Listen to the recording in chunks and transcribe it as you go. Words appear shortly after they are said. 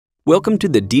Welcome to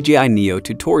the DJI Neo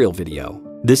tutorial video.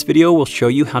 This video will show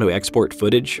you how to export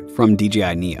footage from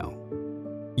DJI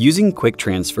Neo. Using Quick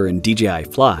Transfer in DJI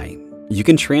Fly, you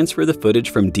can transfer the footage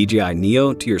from DJI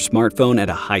Neo to your smartphone at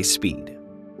a high speed.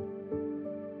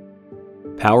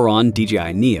 Power on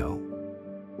DJI Neo.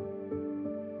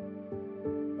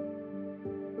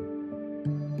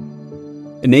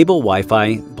 Enable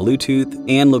Wi-Fi, Bluetooth,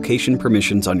 and location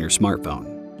permissions on your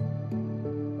smartphone.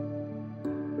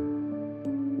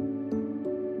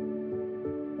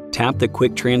 Tap the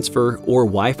Quick Transfer or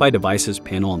Wi-Fi Devices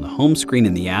panel on the home screen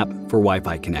in the app for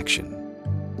Wi-Fi connection.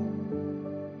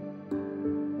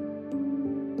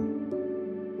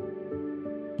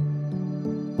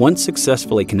 Once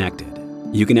successfully connected,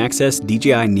 you can access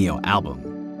DJI Neo Album.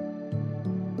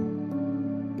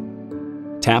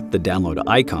 Tap the download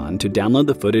icon to download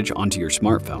the footage onto your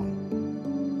smartphone.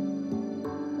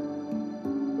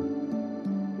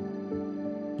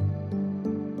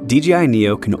 DJI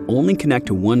Neo can only connect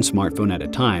to one smartphone at a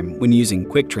time when using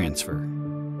Quick Transfer.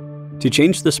 To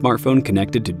change the smartphone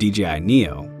connected to DJI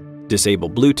Neo, disable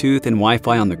Bluetooth and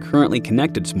Wi-Fi on the currently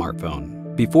connected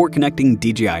smartphone before connecting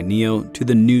DJI Neo to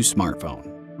the new smartphone.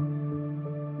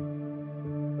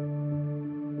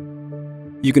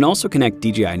 You can also connect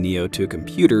DJI Neo to a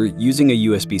computer using a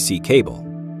USB-C cable,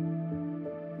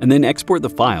 and then export the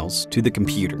files to the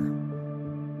computer.